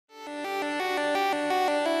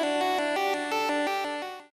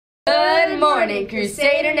morning,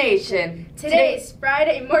 Crusader Nation. Today is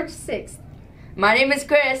Friday, March 6th. My name is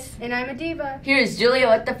Chris. And I'm Adiba. Here's Julia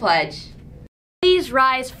with the pledge. Please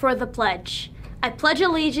rise for the pledge. I pledge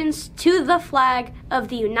allegiance to the flag of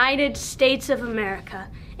the United States of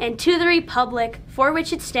America and to the republic for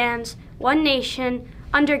which it stands, one nation,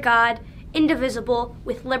 under God, indivisible,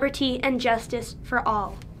 with liberty and justice for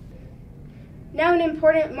all. Now an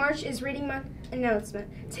important March is Reading Month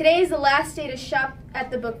announcement. Today is the last day to shop at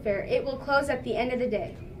the book fair. It will close at the end of the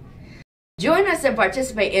day. Join us and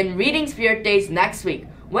participate in Reading Spirit Days next week.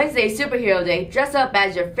 Wednesday, Superhero Day, dress up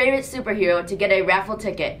as your favorite superhero to get a raffle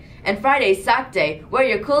ticket. And Friday, Sock Day, wear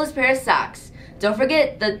your coolest pair of socks. Don't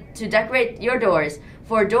forget to decorate your doors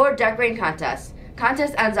for a door decorating contest.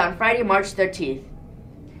 Contest ends on Friday, March 13th.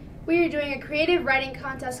 We are doing a creative writing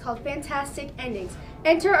contest called Fantastic Endings.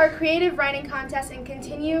 Enter our creative writing contest and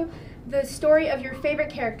continue the story of your favorite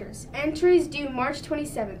characters. Entries due March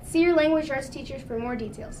 27th. See your language arts teachers for more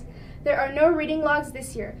details. There are no reading logs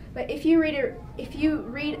this year, but if you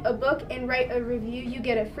read a book and write a review, you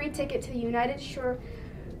get a free ticket to the United Shore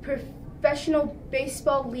Professional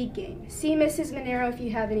Baseball League game. See Mrs. Monero if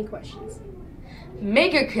you have any questions.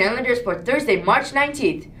 Make your calendars for Thursday, March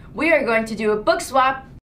 19th. We are going to do a book swap.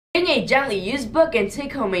 Bring a gently used book and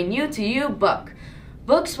take home a new-to-you book.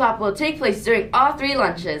 Book swap will take place during all 3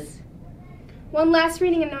 lunches. One last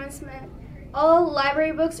reading announcement. All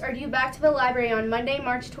library books are due back to the library on Monday,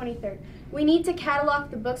 March 23rd. We need to catalog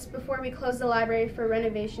the books before we close the library for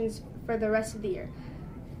renovations for the rest of the year.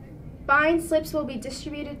 Bind slips will be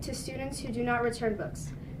distributed to students who do not return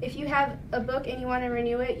books. If you have a book and you want to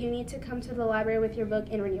renew it, you need to come to the library with your book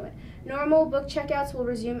and renew it. Normal book checkouts will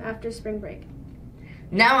resume after spring break.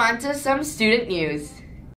 Now on to some student news.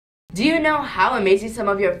 Do you know how amazing some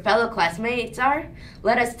of your fellow classmates are?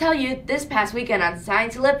 Let us tell you, this past weekend on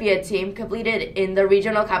Science Olympiad team completed in the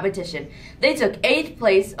regional competition. They took 8th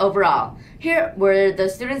place overall. Here were the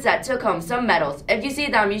students that took home some medals. If you see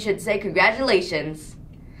them, you should say congratulations.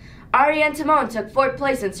 Ari and Timon took 4th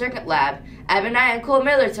place in Circuit Lab. Abinai and Cole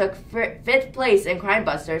Miller took 5th place in Crime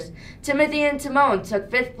Busters. Timothy and Timon took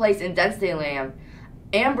 5th place in Density Lamb.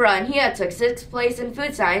 Ambra and Hia took 6th place in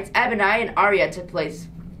Food Science. Abinai and Arya took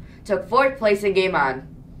 4th place in Game On.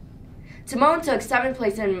 Timon took 7th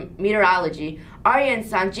place in Meteorology. Arya and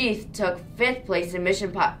Sanjeev took 5th place in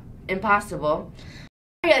Mission Impossible.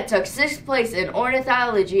 Arya took 6th place in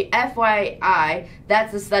Ornithology, FYI,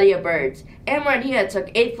 that's the study of birds. Amra and Hia took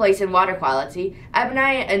 8th place in Water Quality.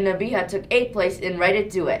 Abinaya and Nabiha took 8th place in Write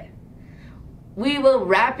It Do It. We will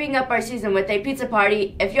wrapping up our season with a pizza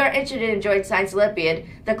party. If you are interested in joining Science Olympiad,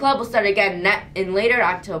 the club will start again in later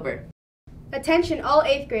October. Attention all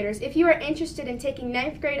 8th graders. If you are interested in taking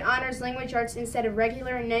 9th grade honors language arts instead of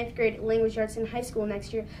regular 9th grade language arts in high school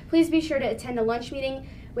next year, please be sure to attend a lunch meeting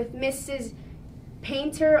with Mrs.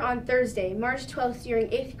 Painter on Thursday, March 12th during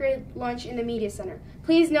 8th grade lunch in the Media Center.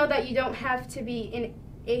 Please know that you don't have to be in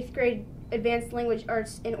 8th grade advanced language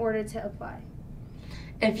arts in order to apply.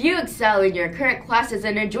 If you excel in your current classes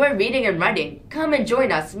and enjoy reading and writing, come and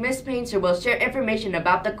join us. Ms. Painter will share information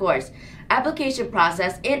about the course, application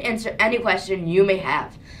process, and answer any question you may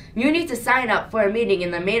have. You need to sign up for a meeting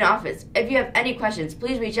in the main office. If you have any questions,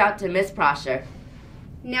 please reach out to Ms. Prosher.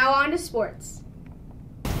 Now on to sports.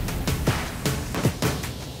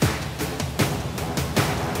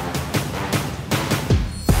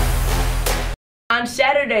 On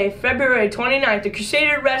Saturday, February 29th, the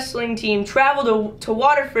Crusader wrestling team traveled to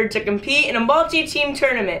Waterford to compete in a multi-team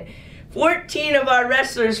tournament. 14 of our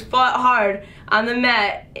wrestlers fought hard on the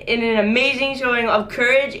mat in an amazing showing of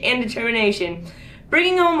courage and determination.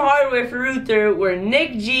 Bringing home hardware for Ruther were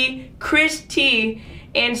Nick G, Chris T,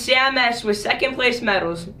 and Sam S with 2nd place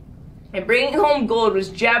medals. And bringing home gold was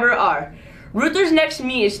Jabber R. Ruther's next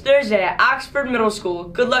meet is Thursday at Oxford Middle School.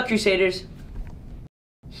 Good luck, Crusaders.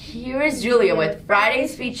 Here is Julia with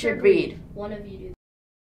Friday's featured read. One of you do.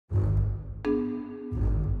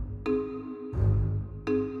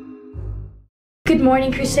 Good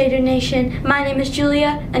morning, Crusader Nation. My name is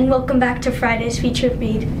Julia, and welcome back to Friday's featured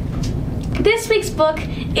read. This week's book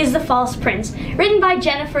is The False Prince, written by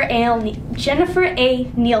Jennifer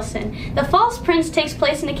A. Nielsen. The False Prince takes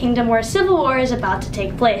place in a kingdom where a civil war is about to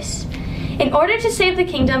take place. In order to save the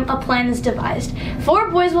kingdom, a plan is devised. 4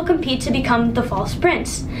 boys will compete to become the false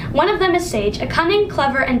prince. One of them is Sage, a cunning,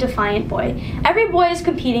 clever, and defiant boy. Every boy is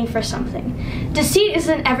competing for something. Deceit is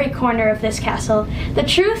in every corner of this castle. The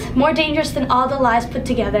truth, more dangerous than all the lies put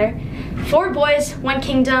together. 4 boys, 1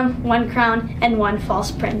 kingdom, 1 crown, and 1 false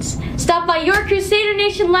prince. Stop by your Crusader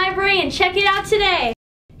Nation library and check it out today!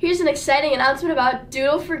 Here's an exciting announcement about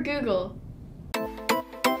Doodle for Google.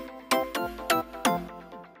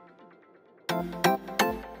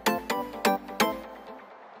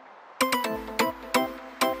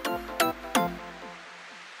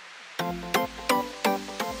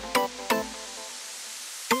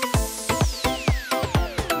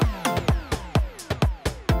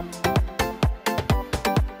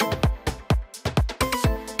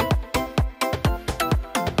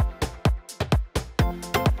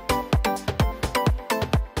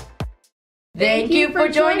 Thank you for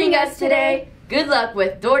joining us today. Good luck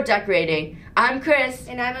with door decorating. I'm Chris.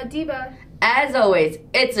 And I'm Adiba. As always,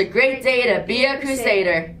 it's a great day to be a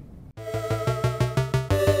Crusader.